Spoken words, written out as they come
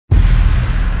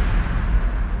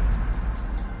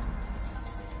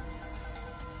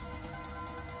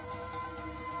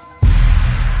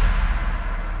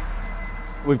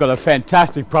we've got a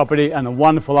fantastic property and a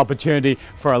wonderful opportunity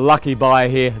for a lucky buyer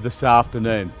here this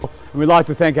afternoon. And we'd like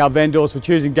to thank our vendors for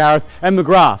choosing Gareth and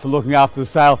McGrath for looking after the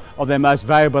sale of their most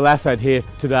valuable asset here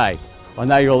today. I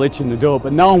know you're all itching to do it,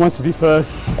 but no one wants to be first.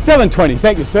 720,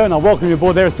 thank you sir, and I'll welcome you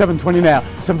aboard there at 720 now.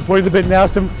 740 the bid now,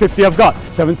 750 I've got,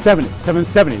 770,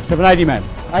 770, 780 man,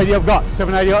 80 I've got,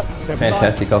 780, 790.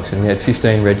 Fantastic auction. We had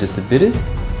 15 registered bidders,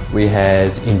 we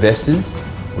had investors,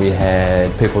 we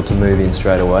had people to move in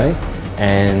straight away,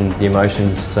 and the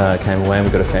emotions came away and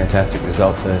we got a fantastic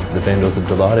result, so the vendors are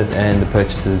delighted and the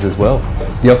purchasers as well.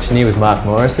 The auctioneer was Mark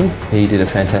Morrison. He did a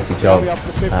fantastic job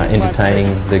entertaining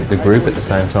the group at the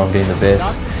same time, getting the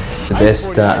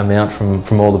best amount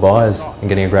from all the buyers and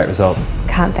getting a great result.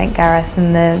 Can't thank Gareth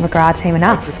and the McGrath team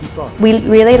enough. We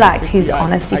really liked his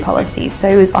honesty policy,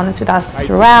 so he was honest with us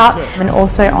throughout and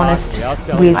also honest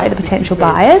with the potential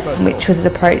buyers, which was an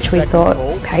approach we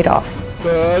thought paid off.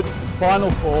 Third,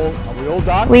 final call, are we all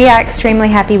done? We are extremely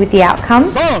happy with the outcome.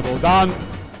 All done.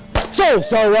 So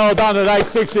well done at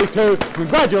 862.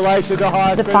 Congratulations to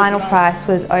highest The final price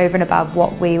was over and above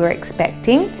what we were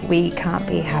expecting. We can't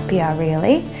be happier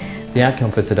really. The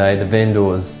outcome for today, the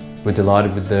vendors were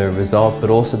delighted with the result, but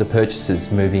also the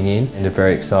purchasers moving in and are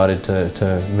very excited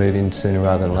to move in sooner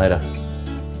rather than later.